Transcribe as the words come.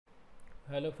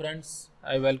Hello friends,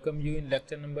 I welcome you in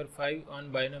lecture number 5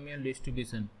 on binomial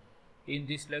distribution. In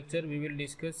this lecture we will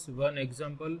discuss one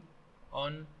example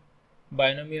on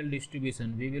binomial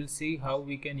distribution. We will see how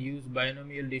we can use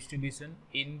binomial distribution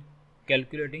in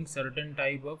calculating certain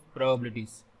type of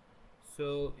probabilities.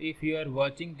 So if you are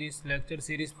watching this lecture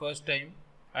series first time,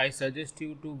 I suggest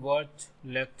you to watch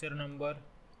lecture number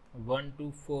 1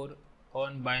 to 4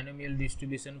 on binomial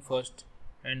distribution first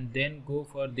and then go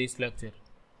for this lecture.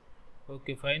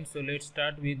 Okay, fine. So let's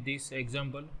start with this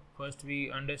example. First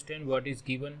we understand what is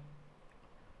given.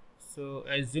 So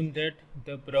assume that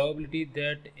the probability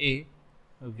that a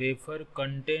wafer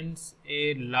contains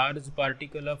a large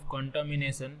particle of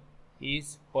contamination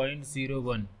is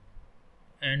 0.01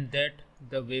 and that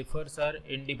the wafers are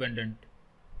independent.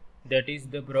 That is,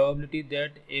 the probability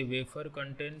that a wafer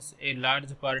contains a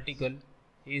large particle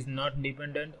is not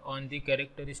dependent on the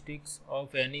characteristics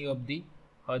of any of the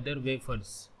other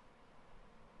wafers.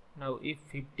 Now, if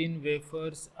 15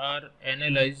 wafers are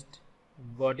analyzed,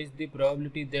 what is the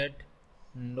probability that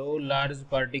no large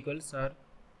particles are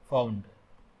found?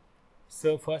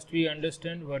 So, first we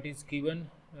understand what is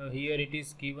given. Here it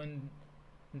is given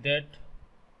that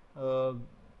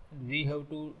we have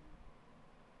to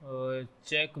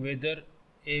check whether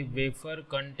a wafer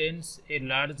contains a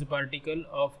large particle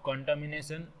of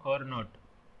contamination or not.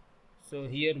 So,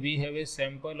 here we have a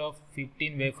sample of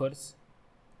 15 wafers.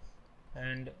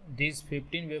 And these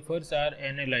 15 wafers are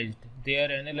analyzed. They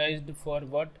are analyzed for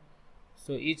what?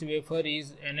 So each wafer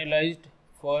is analyzed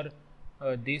for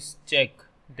this check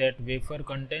that wafer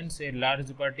contains a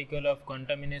large particle of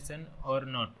contamination or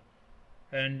not,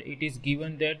 and it is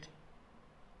given that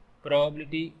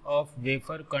probability of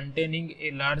wafer containing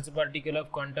a large particle of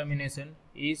contamination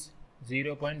is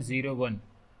 0.01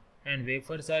 and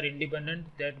wafers are independent.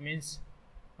 That means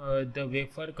the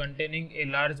wafer containing a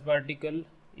large particle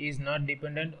is not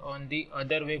dependent on the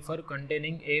other wafer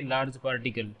containing a large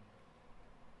particle.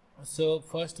 So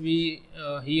first we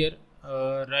here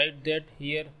write that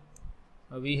here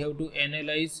we have to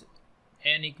analyze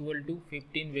n equal to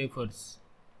 15 wafers,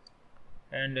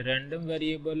 and random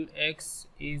variable x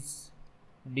is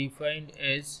defined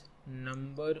as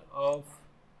number of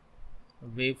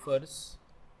wafers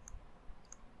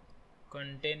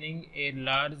containing a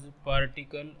large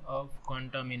particle of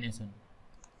contamination.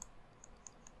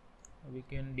 We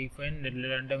can define the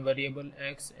random variable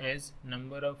x as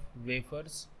number of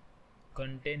wafers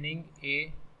containing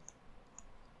a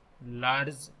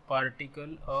large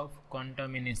particle of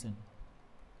contamination.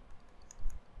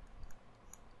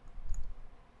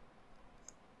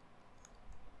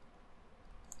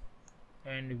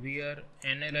 And we are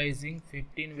analyzing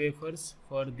 15 wafers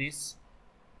for this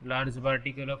large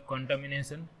particle of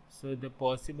contamination. So the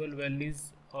possible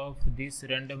values of this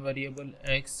random variable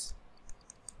x,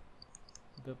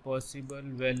 the possible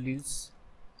values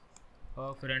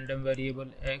of random variable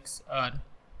x are,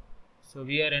 so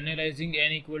we are analyzing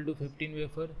n equal to 15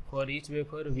 wafer. For each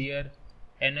wafer we are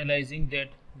analyzing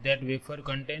that wafer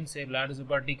contains a large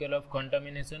particle of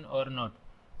contamination or not.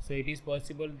 So it is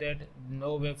possible that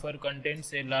no wafer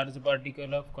contains a large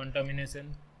particle of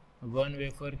contamination, one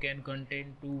wafer can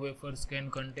contain, two wafers can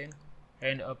contain,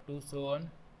 and up to so on.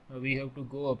 We have to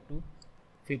go up to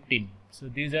 15. So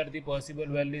these are the possible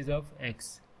values of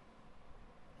x.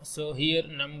 So here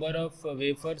number of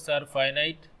wafers are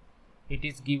finite. It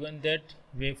is given that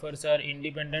wafers are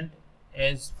independent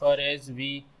as far as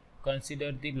we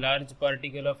consider the large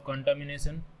particle of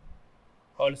contamination.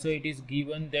 Also it is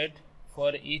given that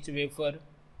for each wafer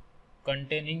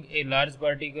containing a large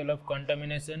particle of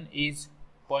contamination is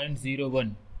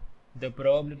 0.01. The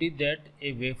probability that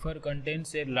a wafer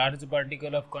contains a large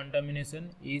particle of contamination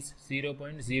is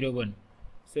 0.01.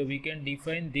 So we can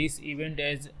define this event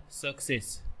as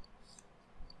success.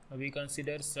 We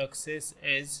consider success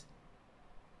as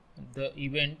the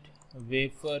event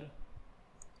wafer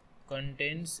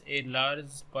contains a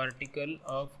large particle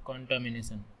of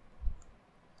contamination.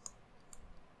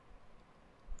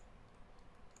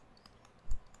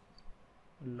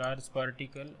 Large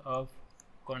particle of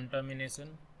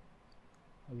contamination,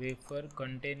 wafer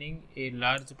containing a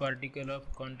large particle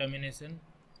of contamination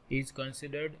is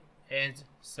considered as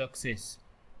success,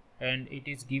 and it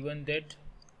is given that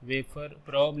wafer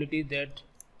probability that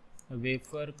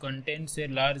wafer contains a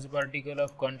large particle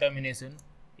of contamination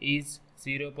is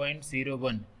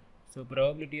 0.01. So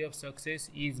probability of success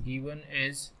is given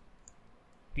as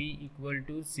p equal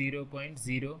to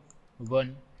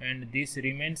 0.01, and this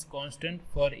remains constant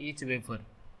for each wafer.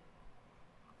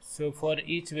 So for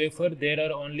each wafer there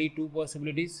are only two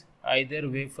possibilities: either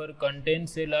wafer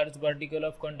contains a large particle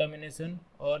of contamination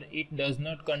or it does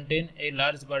not contain a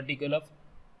large particle of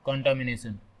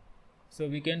contamination. So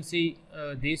we can see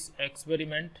this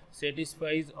experiment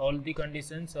satisfies all the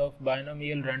conditions of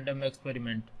binomial random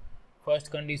experiment.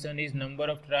 First condition is number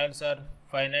of trials are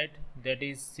finite, that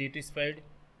is satisfied.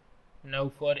 Now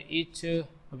for each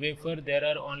wafer there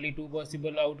are only two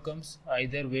possible outcomes,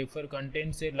 either wafer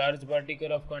contains a large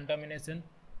particle of contamination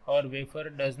or wafer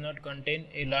does not contain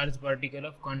a large particle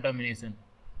of contamination.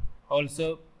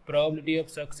 Also probability of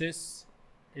success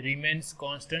remains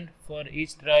constant for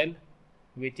each trial,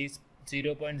 which is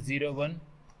 0.01,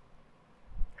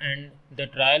 and the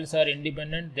trials are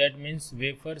independent, that means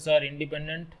wafers are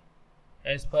independent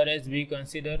as far as we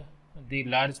consider the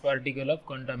large particle of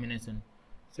contamination.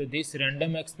 So this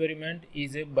random experiment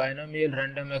is a binomial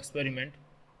random experiment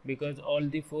because all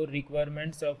the four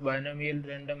requirements of binomial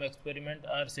random experiment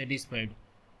are satisfied.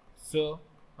 So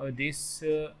this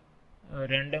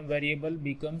random variable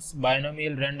becomes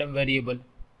binomial random variable,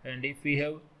 and if we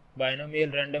have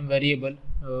binomial random variable,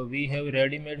 we have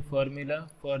ready-made formula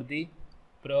for the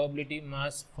probability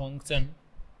mass function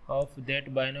of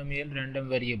that binomial random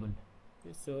variable.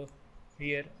 Okay, so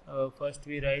here first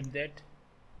we write that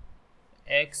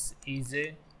x is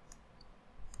a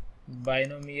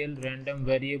binomial random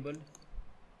variable,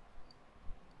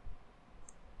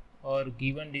 or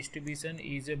given distribution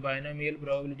is a binomial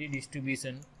probability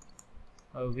distribution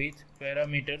with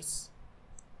parameters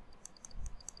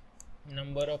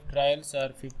number of trials are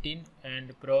 15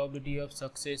 and probability of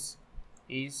success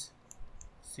is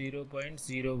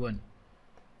 0.01.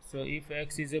 So if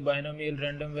x is a binomial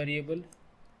random variable,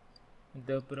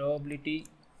 the probability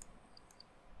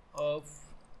of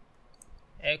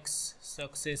x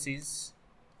successes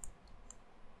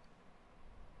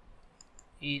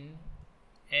in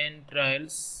n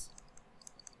trials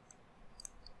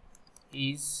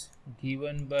is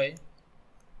given by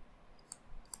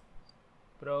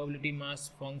probability mass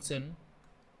function,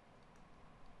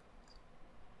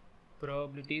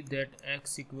 probability that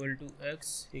x equal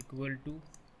to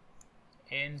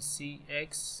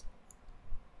ncx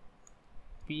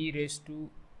p raised to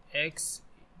x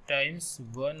times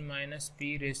 1 minus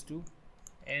p raised to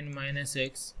n minus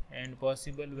x, and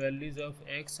possible values of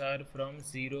x are from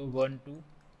 0, 1 to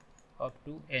up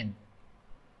to n.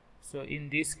 So in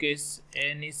this case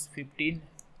n is 15,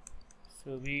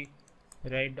 so we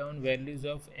write down values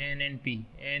of n and p.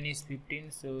 N is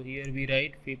 15, so here we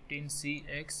write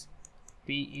 15cx,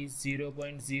 p is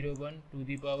 0.01 to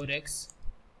the power x,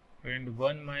 and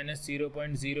 1 minus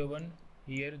 0.01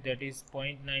 here, that is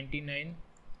 0.99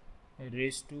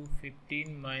 raised to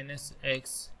 15 minus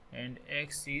x, and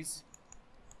x is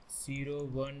 0,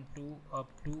 1, 2 up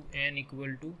to n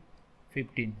equal to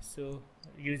 15. So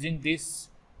using this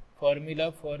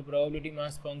formula for probability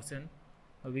mass function,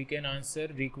 we can answer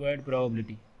required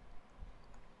probability.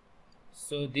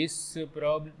 So this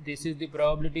is the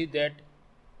probability that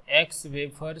x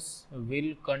wafers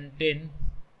will contain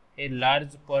a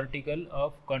large particle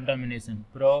of contamination.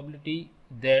 Probability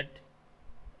that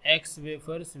x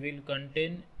wafers will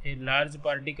contain a large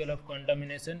particle of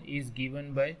contamination is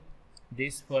given by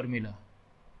this formula.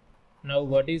 Now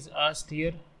what is asked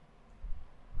here?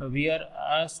 We are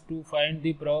asked to find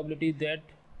the probability that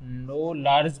no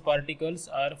large particles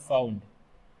are found.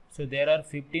 So there are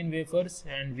 15 wafers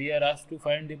and we are asked to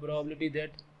find the probability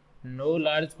that no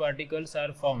large particles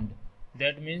are found.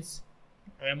 That means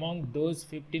among those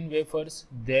 15 wafers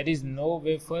there is no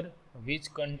wafer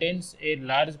which contains a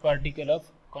large particle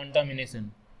of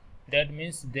contamination. That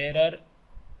means there are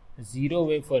 0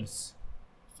 wafers.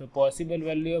 So possible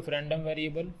value of random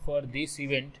variable for this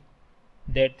event,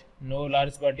 that no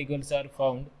large particles are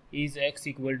found, is x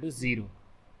equal to 0.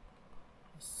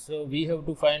 So we have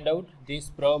to find out this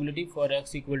probability for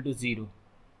x equal to 0.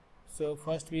 So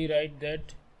first we write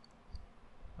that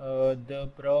the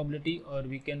probability, or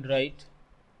we can write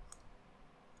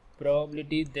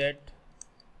probability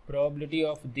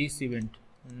of this event,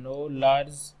 no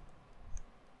large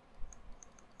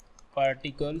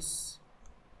particles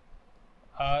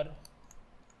are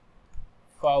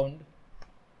found.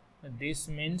 This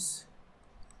means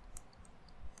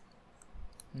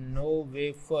no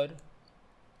wafer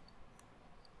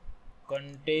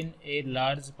contain a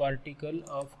large particle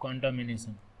of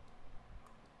contamination.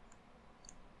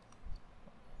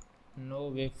 No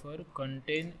wafer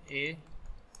contain a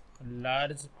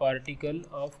large particle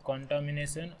of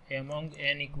contamination among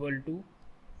n equal to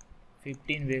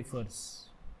 15 wafers.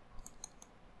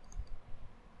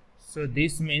 So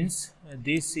this means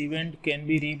this event can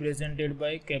be represented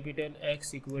by capital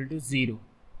X equal to 0.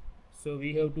 So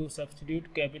we have to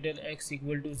substitute capital X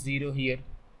equal to 0 here.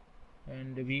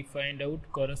 and we find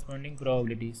out corresponding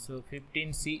probability. So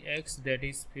 15cx, that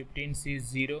is 15c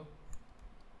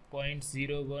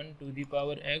 0.01 to the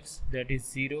power x, that is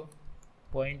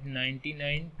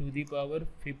 0.99 to the power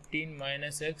 15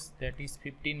 minus x, that is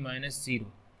 15 minus 0.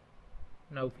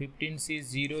 Now 15c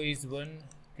 0 is 1,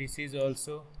 this is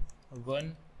also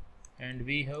 1, and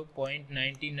we have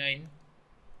 0.99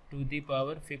 to the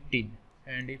power 15,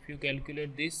 and if you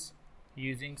calculate this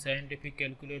using scientific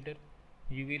calculator,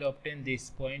 you will obtain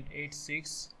this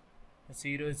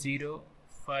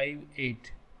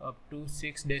 0.860058 up to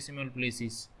 6 decimal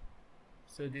places.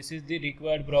 So this is the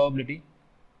required probability.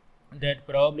 That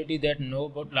probability that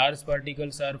no large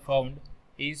particles are found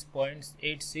is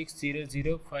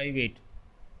 0.860058.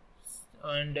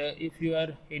 And if you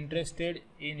are interested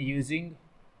in using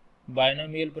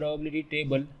binomial probability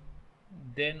table,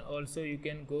 then also you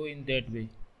can go in that way.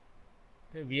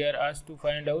 Okay, we are asked to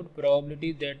find out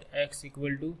probability that x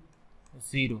equal to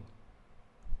 0.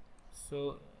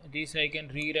 So this I can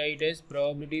rewrite as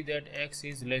probability that x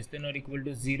is less than or equal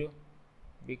to 0,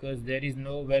 because there is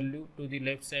no value to the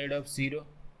left side of 0.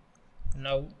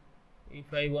 Now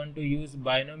if I want to use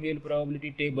binomial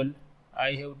probability table,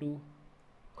 I have to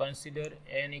consider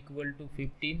n equal to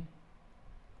 15,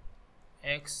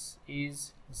 x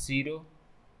is 0,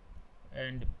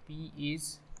 and p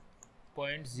is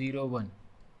 0.01.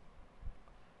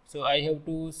 So I have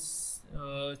to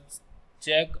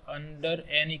check under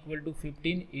n equal to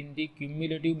 15 in the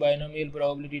cumulative binomial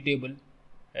probability table,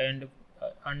 and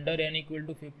under n equal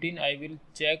to 15 I will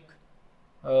check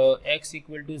x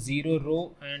equal to 0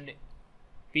 row and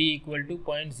p equal to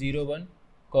 0.01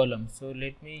 column. So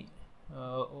let me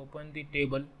open the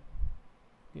table.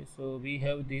 Okay, so we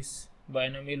have this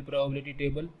binomial probability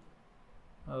table.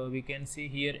 We can see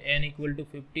here n equal to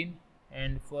 15,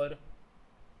 and for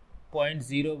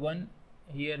 0.01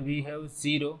 here we have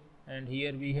 0 and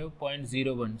here we have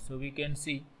 0.01. So we can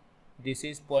see this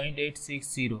is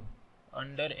 0.860.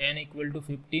 Under n equal to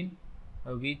 15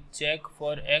 we check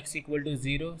for x equal to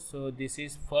 0. So this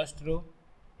is first row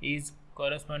is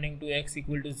corresponding to x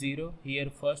equal to 0. Here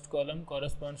first column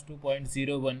corresponds to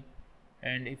 0.01,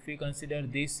 and if we consider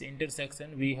this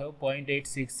intersection we have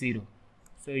 0.860.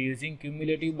 So using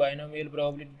cumulative binomial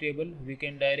probability table, we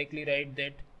can directly write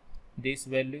that this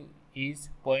value is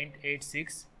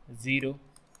 0.860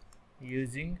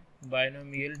 using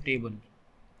binomial table.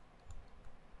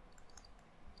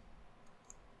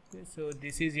 Okay, so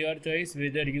this is your choice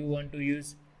whether you want to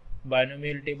use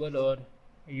binomial table or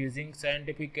using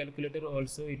scientific calculator.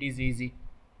 Also it is easy.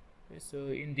 Okay, so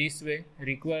in this way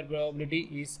required probability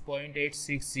is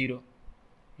 0.860.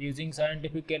 Using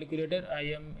scientific calculator I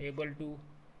am able to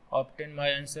obtain my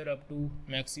answer up to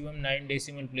maximum 9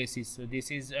 decimal places. So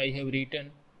this is I have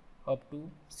written up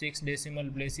to 6 decimal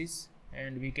places,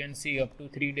 and we can see up to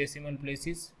 3 decimal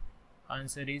places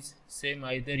answer is same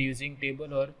either using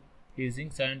table or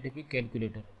using scientific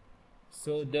calculator.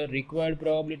 So the required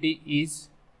probability is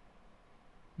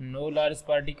no large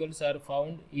particles are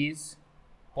found is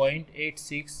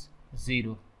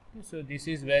 0.860. So this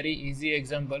is very easy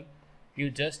example.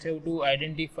 You just have to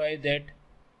identify that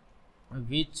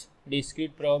which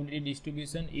discrete probability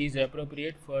distribution is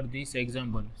appropriate for this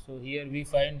example. So here we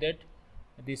find that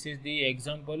this is the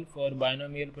example for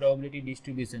binomial probability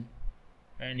distribution,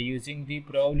 and using the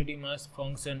probability mass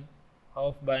function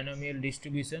of binomial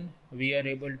distribution we are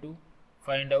able to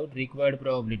find out required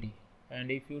probability.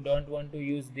 And if you don't want to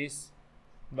use this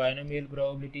binomial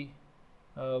probability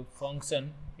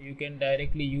function, you can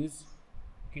directly use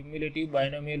cumulative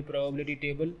binomial probability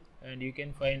table and you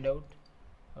can find out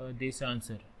this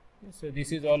answer. So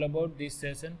this is all about this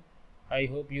session. I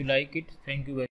hope you like it. Thank you very much.